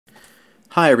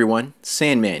Hi everyone,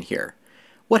 Sandman here.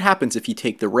 What happens if you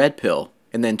take the red pill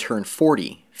and then turn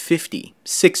 40, 50,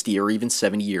 60, or even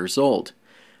 70 years old?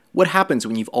 What happens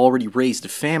when you've already raised a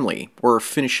family or are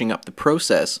finishing up the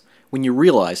process when you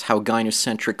realize how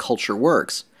gynocentric culture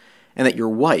works and that your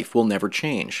wife will never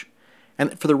change? And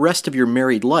that for the rest of your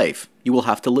married life, you will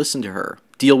have to listen to her,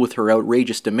 deal with her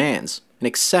outrageous demands, and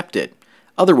accept it.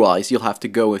 Otherwise, you'll have to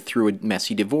go through a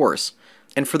messy divorce.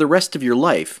 And for the rest of your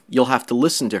life, you'll have to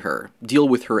listen to her, deal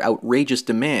with her outrageous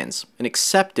demands, and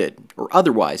accept it, or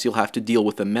otherwise you'll have to deal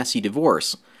with a messy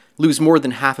divorce, lose more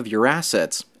than half of your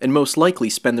assets, and most likely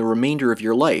spend the remainder of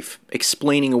your life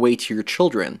explaining away to your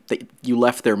children that you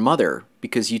left their mother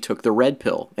because you took the red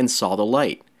pill and saw the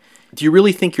light. Do you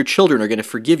really think your children are going to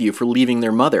forgive you for leaving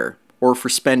their mother, or for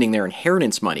spending their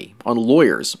inheritance money on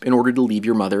lawyers in order to leave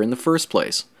your mother in the first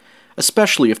place?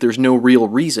 Especially if there's no real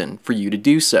reason for you to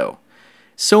do so.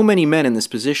 So many men in this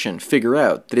position figure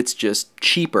out that it's just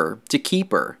cheaper to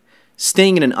keep her.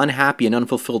 Staying in an unhappy and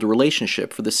unfulfilled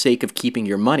relationship for the sake of keeping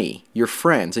your money, your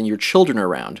friends, and your children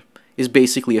around is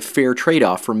basically a fair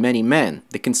trade-off for many men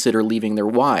that consider leaving their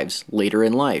wives later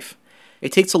in life.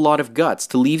 It takes a lot of guts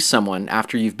to leave someone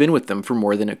after you've been with them for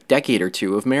more than a decade or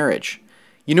two of marriage.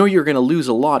 You know you're going to lose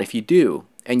a lot if you do,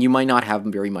 and you might not have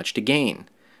very much to gain.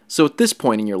 So at this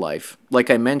point in your life, like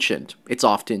I mentioned, it's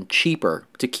often cheaper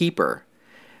to keep her.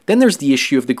 Then there's the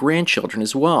issue of the grandchildren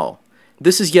as well.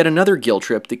 This is yet another guilt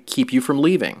trip to keep you from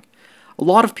leaving. A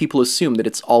lot of people assume that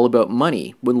it's all about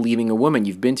money when leaving a woman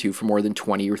you've been to for more than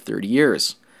 20 or 30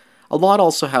 years. A lot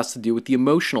also has to do with the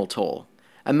emotional toll.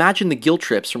 Imagine the guilt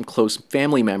trips from close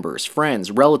family members,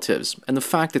 friends, relatives, and the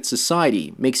fact that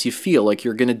society makes you feel like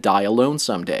you're going to die alone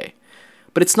someday.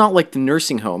 But it's not like the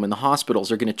nursing home and the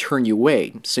hospitals are going to turn you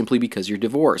away simply because you're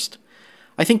divorced.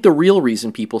 I think the real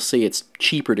reason people say it's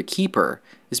cheaper to keep her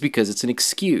is because it's an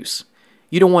excuse.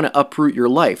 You don't want to uproot your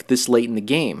life this late in the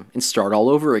game and start all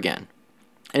over again.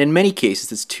 And in many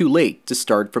cases, it's too late to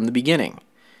start from the beginning.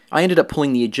 I ended up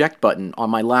pulling the eject button on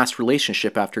my last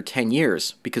relationship after 10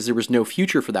 years because there was no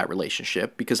future for that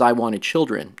relationship because I wanted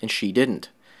children and she didn't.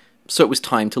 So it was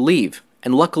time to leave.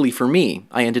 And luckily for me,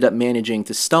 I ended up managing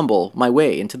to stumble my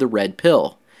way into the red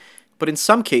pill. But in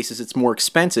some cases, it's more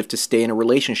expensive to stay in a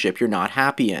relationship you're not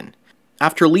happy in.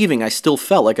 After leaving, I still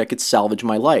felt like I could salvage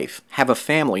my life, have a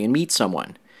family, and meet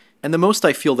someone. And the most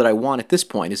I feel that I want at this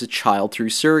point is a child through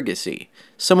surrogacy,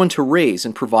 someone to raise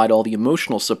and provide all the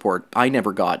emotional support I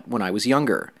never got when I was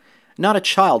younger. Not a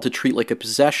child to treat like a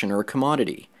possession or a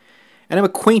commodity. And I'm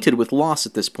acquainted with loss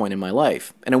at this point in my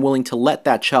life, and I'm willing to let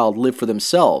that child live for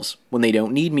themselves when they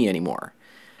don't need me anymore.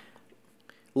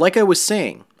 Like I was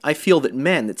saying, I feel that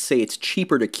men that say it's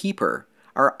cheaper to keep her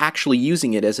are actually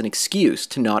using it as an excuse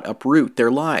to not uproot their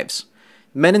lives.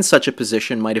 Men in such a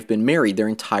position might have been married their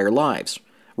entire lives,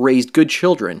 raised good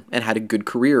children, and had a good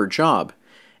career or job,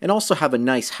 and also have a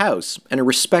nice house and are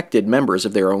respected members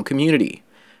of their own community.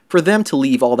 For them to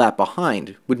leave all that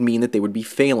behind would mean that they would be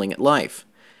failing at life.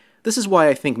 This is why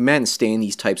I think men stay in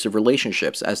these types of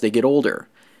relationships as they get older.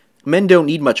 Men don't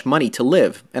need much money to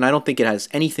live, and I don't think it has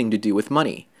anything to do with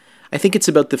money. I think it's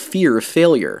about the fear of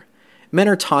failure. Men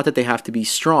are taught that they have to be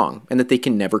strong and that they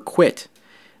can never quit.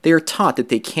 They are taught that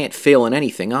they can't fail in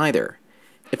anything either.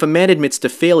 If a man admits to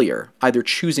failure, either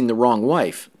choosing the wrong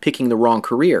wife, picking the wrong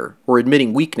career, or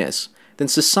admitting weakness, then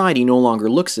society no longer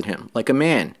looks at him like a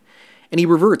man, and he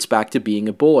reverts back to being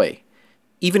a boy.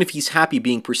 Even if he's happy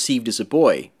being perceived as a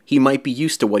boy, he might be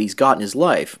used to what he's got in his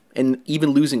life, and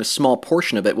even losing a small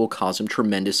portion of it will cause him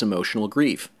tremendous emotional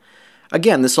grief.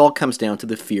 Again, this all comes down to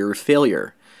the fear of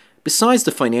failure. Besides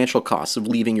the financial costs of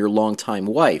leaving your longtime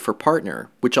wife or partner,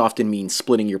 which often means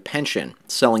splitting your pension,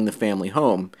 selling the family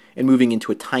home, and moving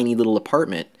into a tiny little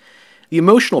apartment, the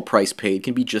emotional price paid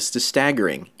can be just as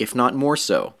staggering, if not more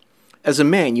so. As a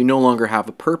man, you no longer have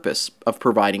a purpose of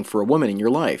providing for a woman in your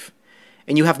life,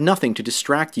 and you have nothing to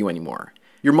distract you anymore.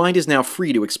 Your mind is now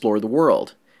free to explore the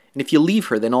world, and if you leave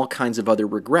her, then all kinds of other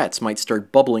regrets might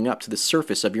start bubbling up to the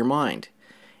surface of your mind.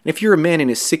 And if you're a man in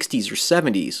his 60s or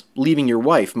 70s, leaving your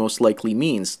wife most likely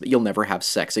means that you'll never have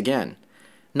sex again.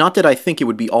 Not that I think it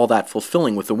would be all that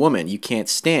fulfilling with a woman you can't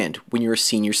stand when you're a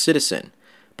senior citizen,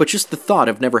 but just the thought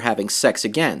of never having sex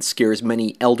again scares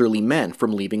many elderly men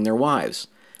from leaving their wives.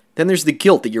 Then there's the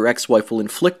guilt that your ex-wife will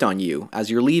inflict on you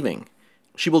as you're leaving.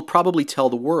 She will probably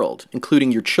tell the world,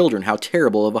 including your children, how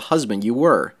terrible of a husband you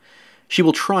were. She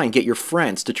will try and get your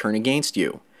friends to turn against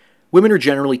you. Women are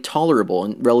generally tolerable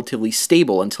and relatively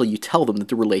stable until you tell them that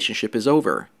the relationship is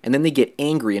over, and then they get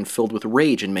angry and filled with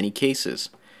rage in many cases.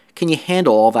 Can you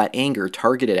handle all that anger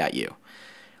targeted at you?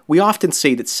 We often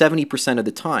say that 70% of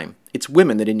the time, it's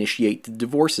women that initiate the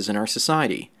divorces in our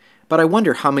society. But I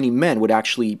wonder how many men would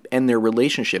actually end their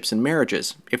relationships and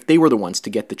marriages if they were the ones to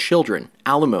get the children,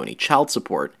 alimony, child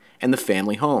support, and the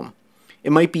family home.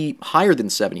 It might be higher than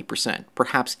 70%,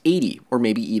 perhaps 80, or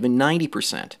maybe even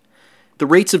 90%. The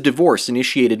rates of divorce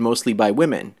initiated mostly by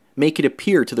women make it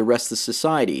appear to the rest of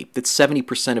society that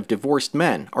 70% of divorced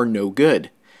men are no good.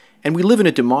 And we live in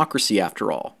a democracy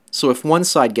after all, so if one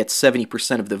side gets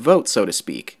 70% of the vote, so to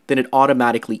speak, then it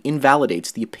automatically invalidates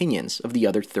the opinions of the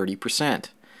other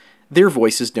 30%. Their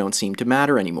voices don't seem to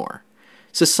matter anymore.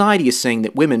 Society is saying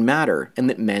that women matter and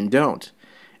that men don't.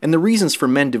 And the reasons for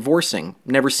men divorcing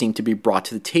never seem to be brought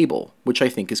to the table, which I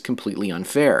think is completely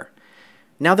unfair.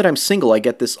 Now that I'm single, I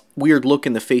get this weird look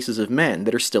in the faces of men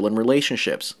that are still in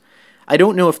relationships. I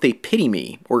don't know if they pity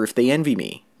me or if they envy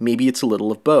me. Maybe it's a little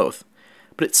of both.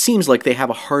 But it seems like they have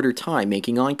a harder time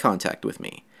making eye contact with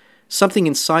me. Something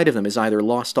inside of them has either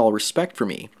lost all respect for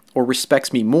me or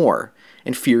respects me more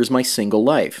and fears my single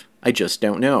life. I just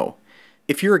don't know.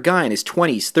 If you're a guy in his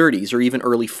 20s, 30s, or even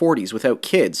early 40s without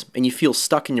kids and you feel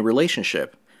stuck in your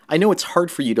relationship, I know it's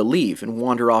hard for you to leave and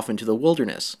wander off into the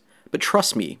wilderness. But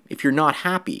trust me, if you're not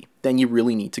happy, then you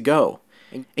really need to go.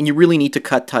 And you really need to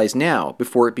cut ties now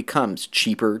before it becomes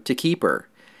cheaper to keep her.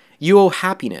 You owe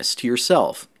happiness to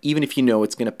yourself, even if you know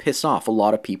it's going to piss off a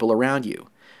lot of people around you.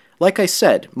 Like I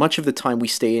said, much of the time we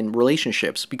stay in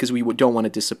relationships because we don't want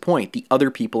to disappoint the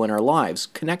other people in our lives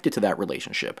connected to that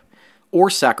relationship,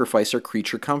 or sacrifice our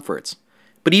creature comforts.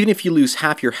 But even if you lose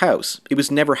half your house, it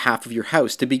was never half of your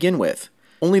house to begin with.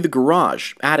 Only the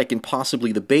garage, attic, and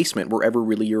possibly the basement were ever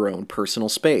really your own personal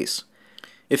space.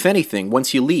 If anything,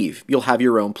 once you leave, you'll have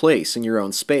your own place and your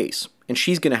own space, and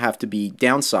she's going to have to be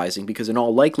downsizing because in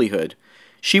all likelihood,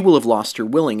 she will have lost her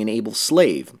willing and able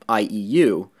slave, i.e.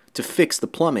 you, to fix the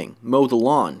plumbing, mow the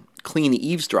lawn, clean the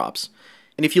eavesdrops,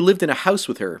 and if you lived in a house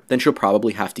with her, then she'll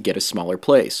probably have to get a smaller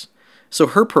place. So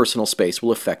her personal space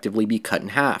will effectively be cut in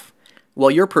half,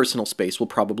 while your personal space will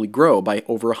probably grow by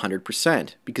over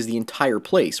 100% because the entire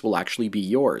place will actually be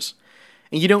yours.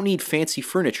 And you don't need fancy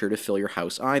furniture to fill your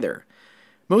house either.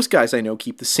 Most guys I know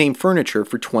keep the same furniture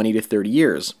for 20 to 30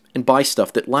 years and buy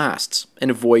stuff that lasts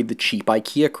and avoid the cheap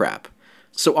IKEA crap.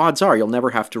 So odds are you'll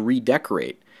never have to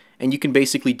redecorate, and you can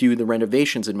basically do the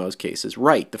renovations in most cases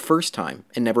right the first time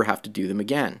and never have to do them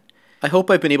again. I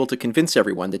hope I've been able to convince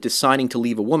everyone that deciding to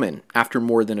leave a woman after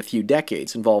more than a few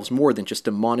decades involves more than just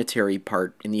a monetary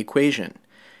part in the equation.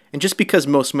 And just because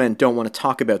most men don't want to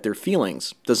talk about their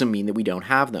feelings doesn't mean that we don't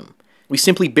have them. We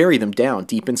simply bury them down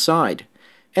deep inside.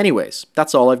 Anyways,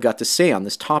 that's all I've got to say on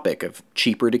this topic of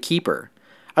cheaper to keep her.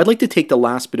 I'd like to take the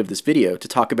last bit of this video to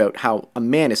talk about how a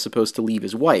man is supposed to leave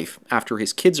his wife after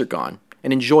his kids are gone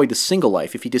and enjoy the single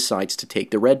life if he decides to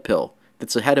take the red pill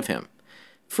that's ahead of him.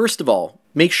 First of all,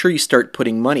 make sure you start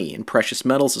putting money and precious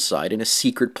metals aside in a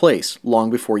secret place long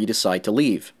before you decide to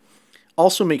leave.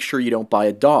 Also make sure you don't buy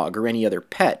a dog or any other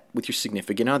pet with your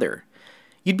significant other.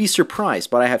 You'd be surprised,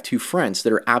 but I have two friends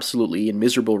that are absolutely in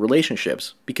miserable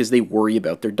relationships because they worry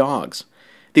about their dogs.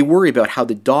 They worry about how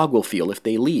the dog will feel if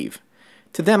they leave.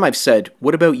 To them I've said,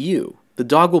 what about you? The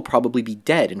dog will probably be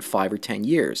dead in 5 or 10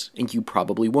 years, and you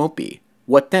probably won't be.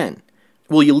 What then?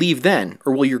 Will you leave then,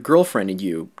 or will your girlfriend and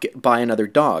you buy another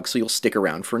dog so you'll stick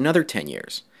around for another 10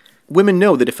 years? Women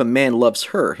know that if a man loves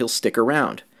her, he'll stick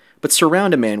around. But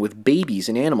surround a man with babies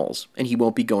and animals, and he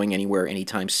won't be going anywhere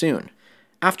anytime soon.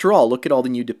 After all, look at all the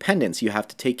new dependents you have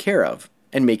to take care of,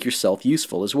 and make yourself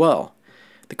useful as well.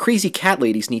 The crazy cat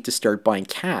ladies need to start buying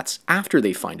cats after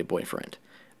they find a boyfriend.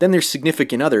 Then their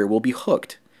significant other will be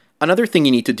hooked. Another thing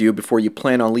you need to do before you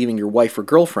plan on leaving your wife or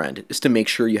girlfriend is to make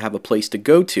sure you have a place to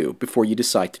go to before you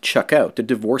decide to chuck out the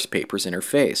divorce papers in her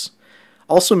face.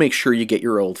 Also make sure you get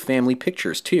your old family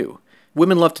pictures too.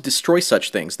 Women love to destroy such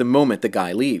things the moment the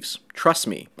guy leaves. Trust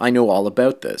me, I know all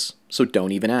about this, so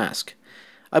don't even ask.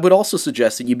 I would also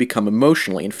suggest that you become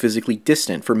emotionally and physically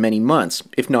distant for many months,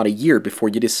 if not a year, before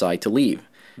you decide to leave.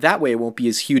 That way it won't be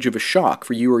as huge of a shock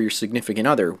for you or your significant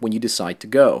other when you decide to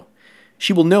go.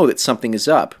 She will know that something is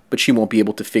up, but she won't be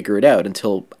able to figure it out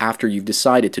until after you've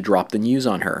decided to drop the news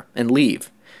on her and leave.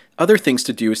 Other things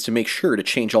to do is to make sure to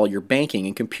change all your banking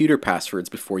and computer passwords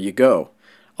before you go.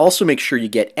 Also make sure you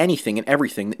get anything and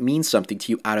everything that means something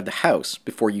to you out of the house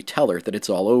before you tell her that it's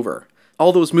all over.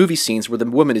 All those movie scenes where the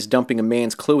woman is dumping a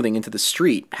man's clothing into the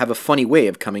street have a funny way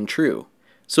of coming true.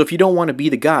 So if you don't want to be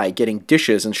the guy getting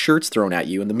dishes and shirts thrown at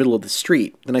you in the middle of the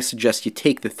street, then I suggest you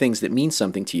take the things that mean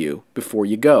something to you before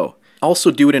you go.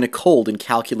 Also do it in a cold and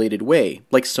calculated way,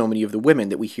 like so many of the women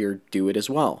that we hear do it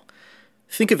as well.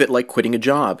 Think of it like quitting a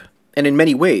job, and in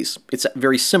many ways, it's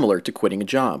very similar to quitting a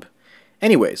job.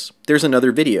 Anyways, there's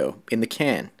another video in the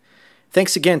can.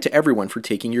 Thanks again to everyone for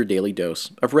taking your daily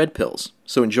dose of red pills.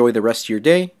 So enjoy the rest of your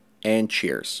day, and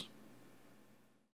cheers.